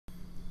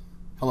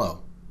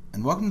Hello,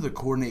 and welcome to the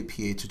Coordinate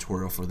PA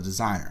tutorial for the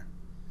designer.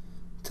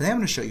 Today I'm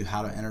going to show you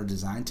how to enter a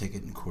design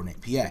ticket in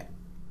Coordinate PA.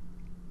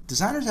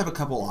 Designers have a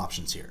couple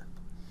options here.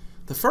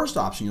 The first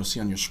option you'll see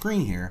on your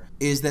screen here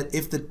is that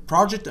if the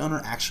project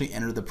owner actually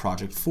entered the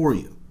project for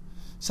you.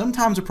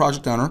 Sometimes a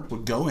project owner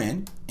would go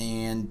in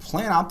and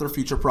plan out their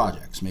future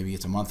projects. Maybe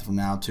it's a month from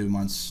now, 2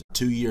 months,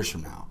 2 years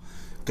from now.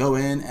 Go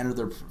in, enter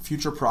their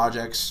future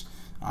projects,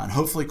 and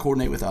hopefully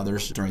coordinate with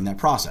others during that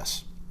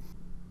process.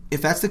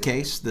 If that's the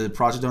case, the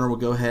project owner will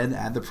go ahead,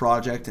 add the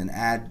project, and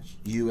add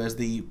you as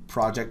the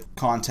project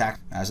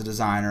contact as a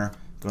designer.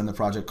 Go in the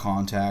project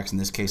contacts. In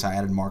this case, I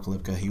added Mark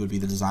Lipka. He would be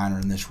the designer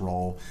in this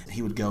role.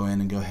 He would go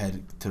in and go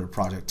ahead to the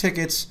project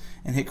tickets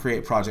and hit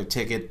create project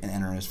ticket and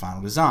enter his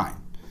final design.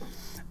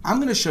 I'm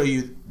going to show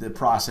you the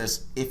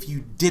process if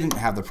you didn't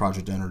have the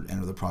project owner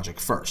enter the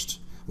project first,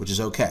 which is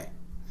okay.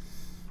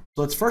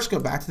 So let's first go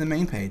back to the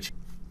main page.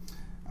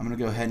 I'm going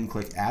to go ahead and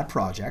click Add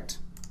Project.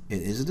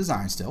 It is a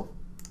design still.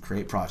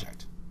 Create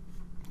project.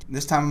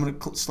 This time I'm going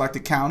to select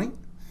the county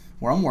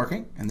where I'm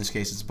working. In this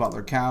case it's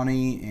Butler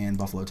County and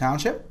Buffalo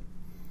Township.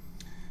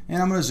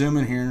 And I'm going to zoom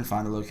in here and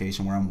find a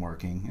location where I'm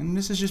working. And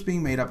this is just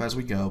being made up as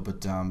we go,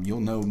 but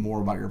you'll know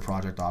more about your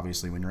project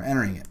obviously when you're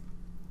entering it.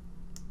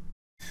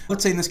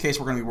 Let's say in this case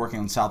we're going to be working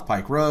on South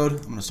Pike Road.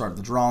 I'm going to start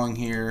the drawing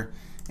here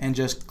and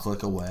just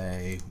click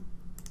away,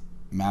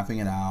 mapping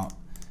it out.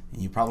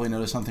 And you probably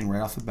notice something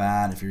right off the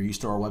bat if you're used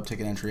to our web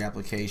ticket entry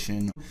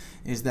application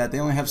is that they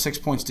only have 6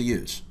 points to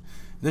use.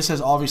 This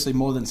has obviously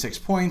more than 6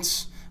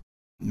 points.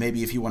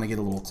 Maybe if you want to get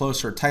a little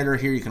closer or tighter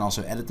here, you can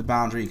also edit the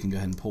boundary. You can go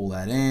ahead and pull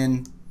that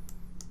in.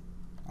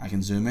 I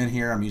can zoom in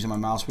here. I'm using my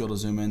mouse wheel to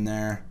zoom in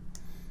there.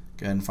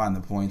 Go ahead and find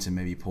the points and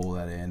maybe pull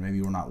that in.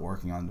 Maybe we're not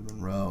working on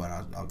Monroe and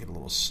I'll get a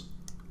little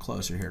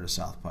closer here to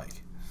South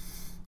Pike.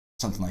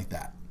 Something like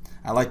that.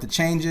 I like the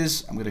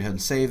changes. I'm going to go ahead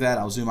and save that.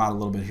 I'll zoom out a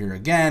little bit here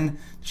again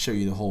to show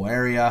you the whole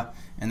area,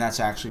 and that's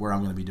actually where I'm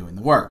going to be doing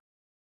the work.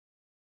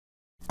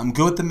 I'm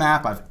good with the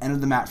map. I've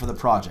entered the map for the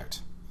project.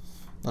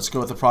 Let's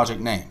go with the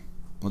project name.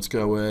 Let's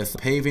go with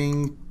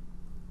Paving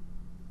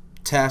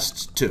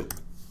Test 2.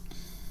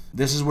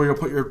 This is where you'll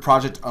put your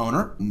project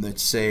owner.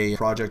 Let's say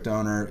project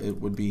owner, it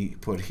would be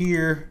put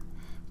here,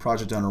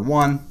 project owner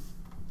 1.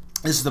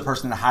 This is the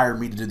person that hired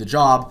me to do the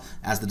job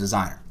as the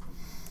designer.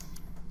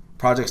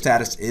 Project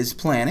status is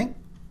planning,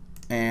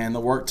 and the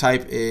work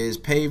type is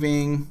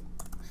paving,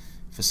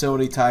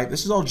 facility type.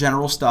 This is all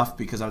general stuff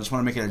because I just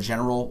want to make it a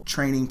general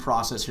training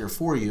process here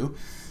for you.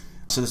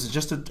 So this is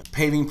just a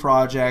paving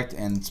project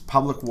and it's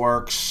public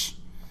works.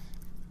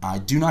 I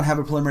do not have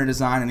a preliminary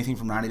design, anything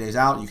from 90 days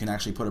out. You can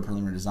actually put a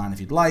preliminary design if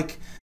you'd like.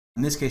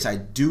 In this case, I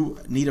do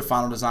need a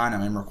final design.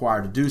 I am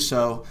required to do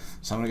so.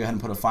 So I'm going to go ahead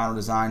and put a final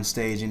design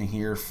stage in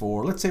here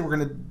for, let's say we're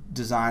going to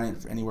design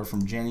it anywhere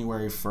from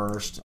January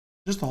 1st.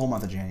 Just the whole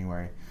month of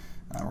January.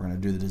 We're going to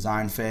do the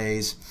design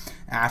phase.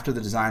 After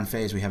the design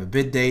phase, we have a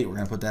bid date. We're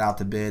going to put that out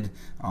to bid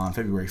on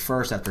February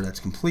 1st after that's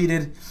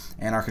completed.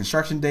 And our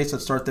construction dates,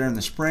 let's start there in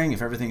the spring.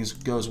 If everything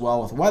goes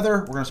well with weather,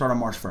 we're going to start on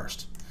March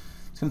 1st.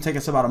 It's going to take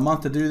us about a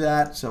month to do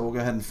that, so we'll go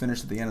ahead and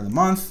finish at the end of the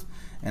month.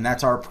 And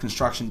that's our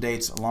construction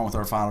dates along with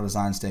our final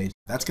design stage.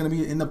 That's going to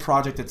be in the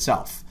project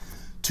itself.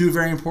 Two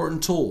very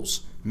important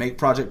tools. Make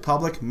project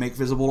public, make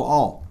visible to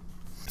all.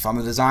 If I'm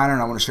a designer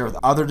and I want to share with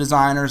other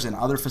designers and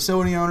other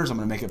facility owners, I'm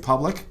going to make it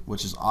public,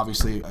 which is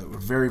obviously a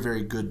very,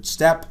 very good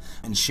step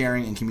in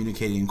sharing and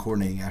communicating and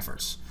coordinating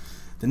efforts.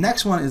 The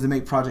next one is to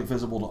make project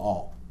visible to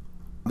all.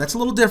 That's a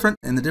little different,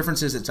 and the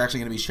difference is it's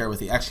actually going to be shared with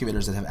the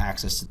excavators that have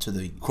access to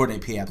the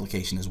Coordinate PA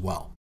application as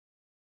well.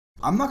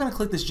 I'm not going to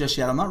click this just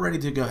yet. I'm not ready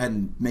to go ahead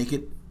and make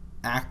it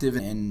active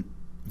and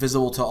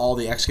visible to all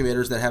the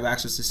excavators that have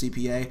access to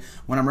CPA.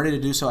 When I'm ready to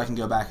do so, I can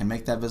go back and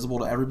make that visible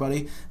to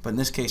everybody. But in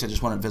this case, I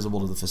just want it visible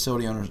to the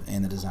facility owners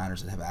and the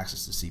designers that have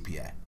access to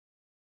CPA.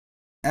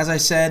 As I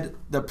said,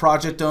 the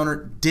project owner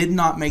did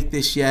not make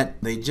this yet.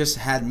 They just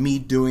had me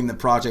doing the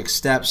project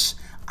steps.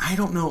 I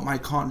don't know what my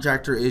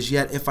contractor is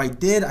yet. If I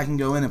did, I can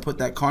go in and put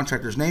that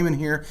contractor's name in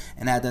here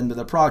and add them to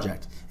the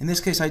project. In this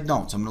case, I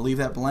don't. So I'm going to leave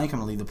that blank. I'm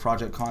going to leave the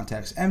project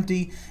contacts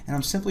empty, and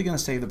I'm simply going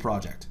to save the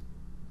project.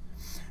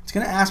 It's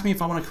going to ask me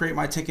if I want to create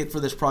my ticket for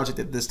this project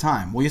at this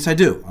time. Well, yes, I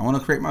do. I want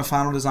to create my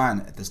final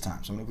design at this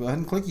time. So I'm going to go ahead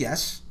and click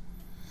yes.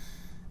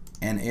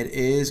 And it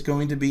is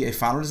going to be a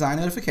final design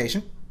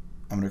notification.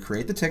 I'm going to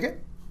create the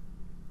ticket.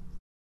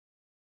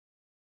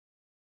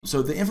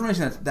 So the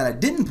information that I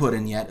didn't put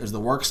in yet is the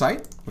work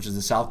site, which is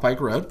the South Pike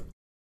Road.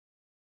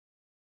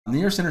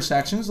 Nearest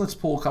intersections, let's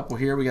pull a couple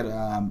here. We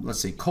got,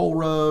 let's see, Cole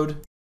Road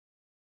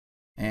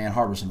and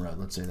Harbison Road.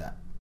 Let's say that.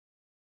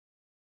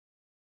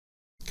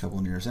 Couple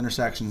of nearest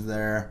intersections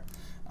there.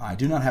 I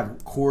do not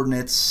have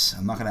coordinates.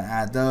 I'm not going to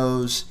add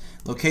those.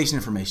 Location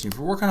information. If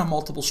you're working on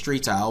multiple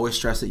streets, I always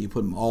stress that you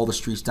put all the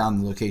streets down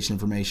in the location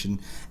information.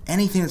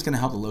 Anything that's going to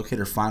help the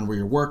locator find where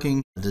you're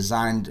working. The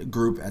designed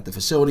group at the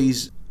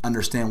facilities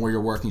understand where you're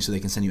working so they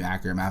can send you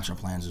accurate maps or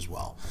plans as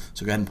well.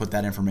 So go ahead and put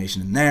that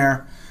information in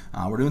there.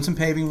 We're doing some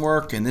paving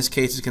work. In this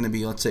case, it's going to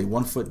be, let's say,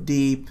 1 foot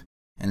deep.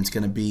 And it's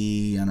going to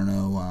be, I don't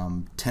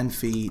know, 10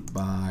 feet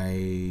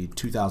by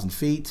 2,000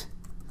 feet.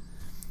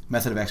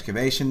 Method of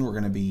excavation, we're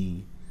going to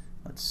be,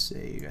 let's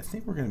see, I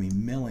think we're going to be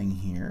milling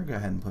here. Go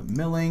ahead and put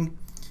milling,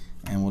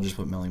 and we'll just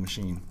put milling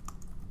machine.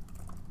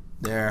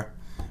 There.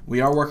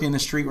 We are working in the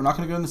street. We're not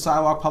going to go into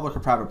sidewalk, public, or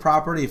private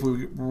property. If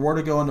we were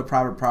to go into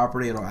private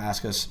property, it'll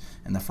ask us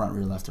in the front,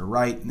 rear, left, or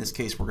right. In this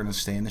case, we're going to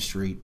stay in the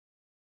street.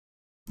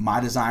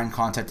 My design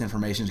contact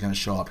information is going to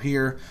show up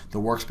here. The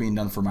work's being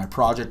done for my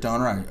project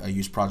owner. I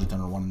used project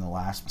owner 1 in the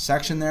last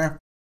section there.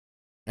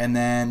 And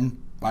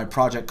then my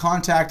project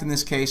contact, in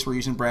this case, we're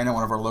using Brandon,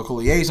 one of our local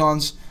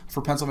liaisons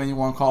for Pennsylvania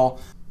One Call.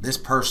 This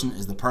person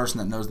is the person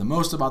that knows the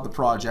most about the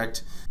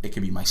project. It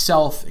could be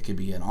myself, it could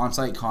be an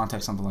on-site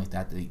contact, something like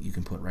that that you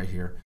can put right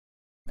here.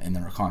 And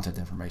then our contact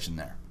information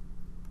there.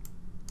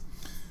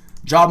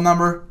 Job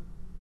number,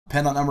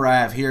 PennDOT number I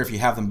have here. If you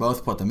have them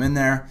both, put them in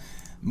there.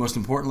 Most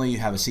importantly, you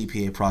have a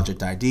CPA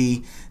project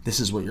ID. This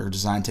is what your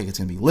design ticket's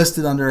going to be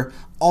listed under.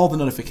 All the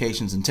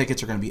notifications and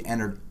tickets are going to be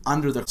entered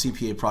under the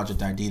CPA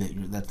project ID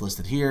that's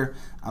listed here.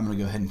 I'm going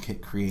to go ahead and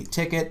hit create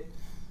ticket.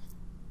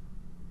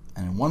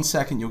 And in 1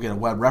 second, you'll get a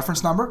web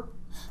reference number.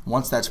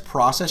 Once that's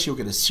processed, you'll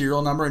get a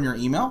serial number in your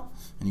email.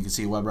 And you can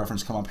see a web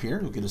reference come up here.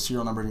 You'll get a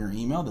serial number in your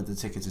email that the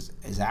ticket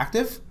is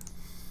active.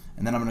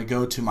 And then I'm going to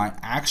go to my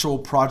actual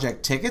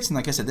project tickets. And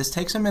like I said, this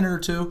takes a minute or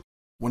two.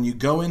 When you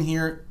go in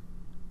here,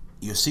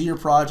 you see your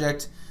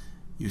project,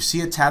 you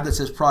see a tab that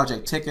says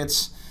project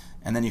tickets,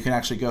 and then you can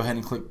actually go ahead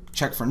and click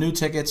check for new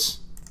tickets,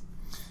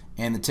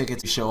 and the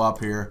tickets show up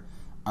here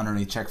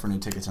underneath check for new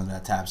tickets under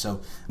that tab.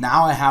 So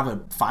now I have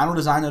a final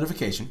design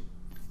notification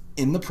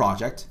in the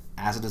project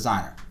as a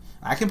designer.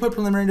 I can put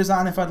preliminary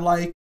design if I'd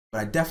like,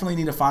 but I definitely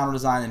need a final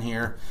design in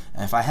here.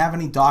 And if I have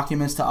any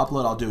documents to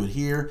upload, I'll do it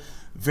here.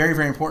 Very,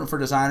 very important for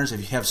designers. If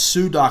you have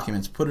SUE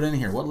documents, put it in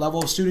here. What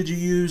level of SUE did you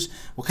use?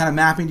 What kind of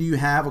mapping do you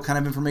have? What kind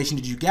of information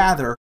did you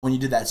gather when you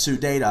did that SUE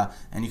data?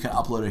 And you can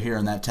upload it here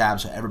in that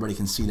tab so everybody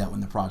can see that when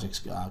the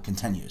project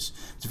continues.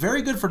 It's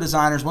very good for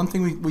designers. One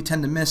thing we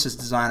tend to miss as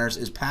designers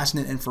is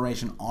passing that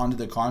information on to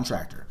the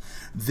contractor.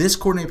 This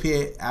Coordinate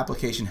PA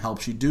application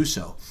helps you do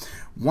so.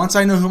 Once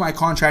I know who my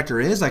contractor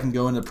is, I can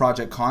go into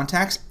project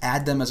contacts,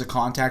 add them as a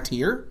contact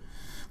here.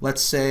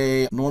 Let's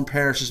say Norm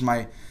Parrish is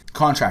my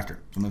contractor.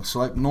 I'm going to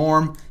select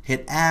Norm,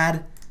 hit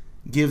add,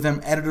 give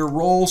them editor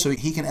role so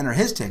he can enter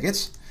his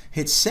tickets,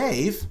 hit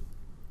save.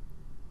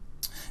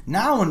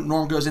 Now when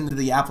Norm goes into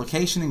the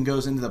application and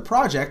goes into the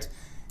project,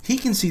 he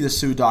can see the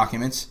SUE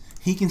documents,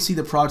 he can see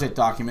the project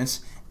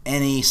documents,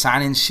 any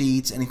sign-in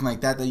sheets, anything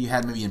like that that you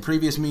had maybe in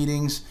previous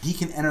meetings. He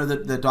can enter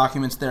the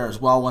documents there as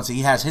well once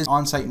he has his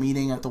on-site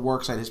meeting at the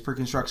work site, his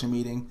pre-construction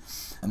meeting.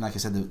 And like I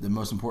said, the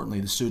most importantly,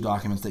 the SUE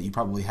documents that you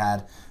probably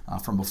had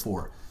from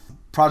before.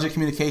 Project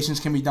communications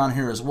can be done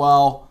here as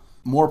well.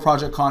 More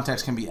project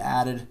contacts can be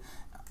added.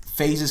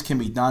 Phases can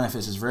be done. If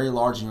this is very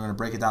large and you're going to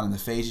break it down into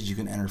phases, you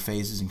can enter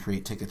phases and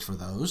create tickets for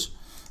those.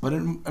 But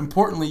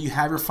importantly, you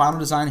have your final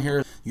design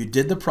here. You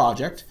did the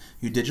project,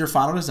 you did your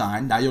final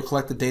design. Now you'll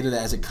collect the data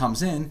as it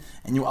comes in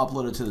and you'll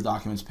upload it to the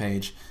documents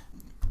page,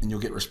 and you'll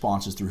get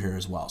responses through here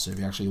as well. So if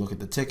you actually look at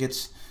the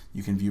tickets,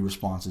 you can view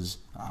responses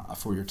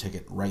for your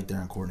ticket right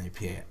there in Coordinate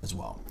PA as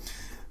well.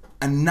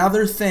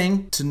 Another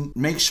thing to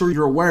make sure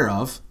you're aware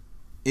of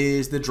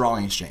is the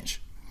drawing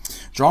exchange.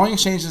 Drawing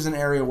exchange is an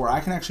area where I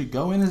can actually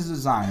go in as a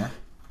designer,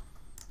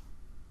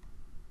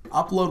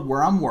 upload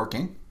where I'm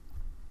working.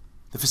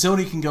 The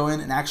facility can go in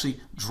and actually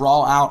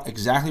draw out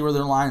exactly where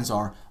their lines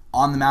are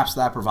on the maps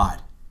that I provide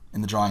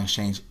in the drawing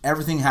exchange.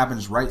 Everything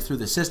happens right through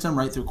the system,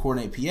 right through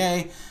Coordinate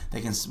PA.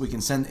 We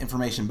can send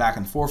information back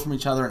and forth from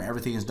each other, and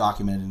everything is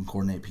documented in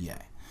Coordinate PA.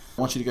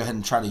 I want you to go ahead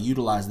and try to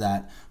utilize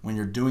that when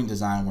you're doing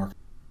design work.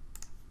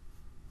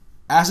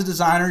 As a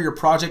designer, your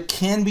project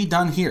can be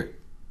done here.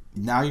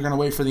 Now you're going to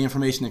wait for the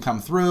information to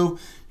come through.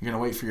 You're going to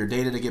wait for your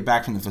data to get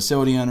back from the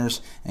facility owners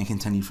and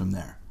continue from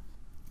there.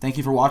 Thank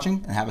you for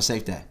watching, and have a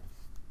safe day.